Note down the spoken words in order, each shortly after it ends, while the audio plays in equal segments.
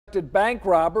Bank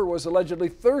robber was allegedly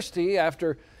thirsty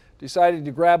after deciding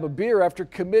to grab a beer after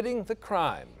committing the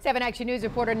crime. 7 Action News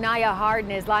reporter Naya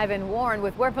Harden is live in Warren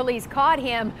with where police caught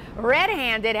him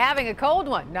red-handed having a cold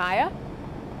one. Naya?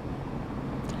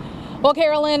 Well,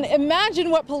 Carolyn, imagine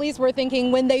what police were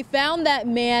thinking when they found that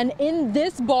man in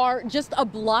this bar just a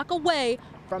block away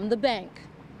from the bank.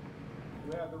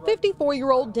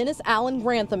 54-year-old Dennis Allen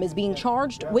Grantham is being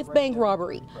charged with bank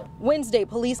robbery. Wednesday,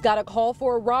 police got a call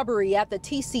for a robbery at the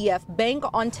TCF Bank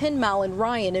on 10 Mile and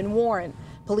Ryan in Warren.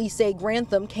 Police say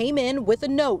Grantham came in with a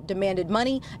note, demanded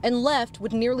money, and left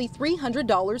with nearly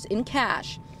 $300 in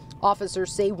cash.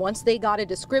 Officers say once they got a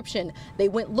description, they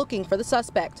went looking for the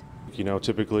suspect. You know,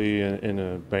 typically in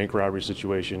a bank robbery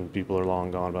situation, people are long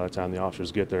gone by the time the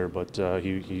officers get there, but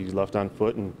he left on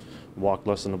foot and walked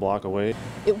less than a block away.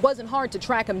 It wasn't hard to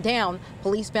track him down.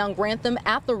 Police found Grantham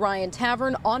at the Ryan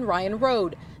Tavern on Ryan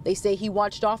Road. They say he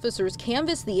watched officers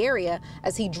canvass the area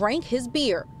as he drank his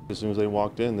beer. As soon as they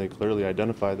walked in, they clearly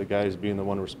identified the guy as being the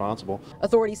one responsible.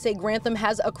 Authorities say Grantham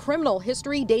has a criminal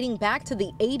history dating back to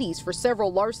the 80s for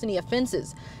several larceny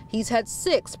offenses. He's had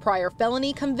 6 prior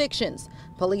felony convictions.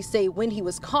 Police say when he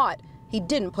was caught, he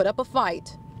didn't put up a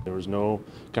fight. There was no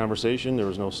conversation, there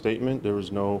was no statement, there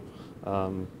was no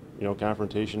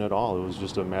confrontation at all. It was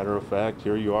just a matter of fact,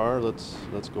 here you are, let's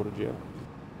go to jail.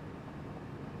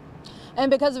 And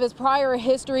because of his prior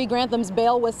history, Grantham's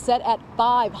bail was set at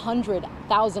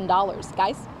 $500,000.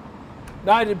 Guys?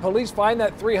 Now, did police find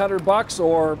that $300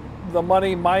 or the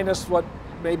money minus what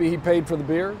maybe he paid for the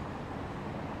beer?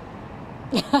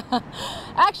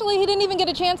 Actually, he didn't even get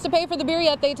a chance to pay for the beer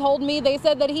yet, they told me. They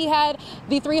said that he had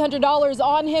the $300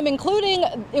 on him, including,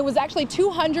 it was actually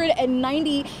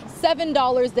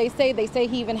 $297, they say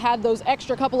he even had those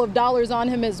extra couple of dollars on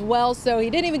him as well, so he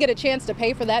didn't even get a chance to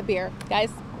pay for that beer.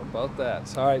 Guys? How about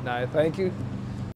that? All right, Naya, thank you.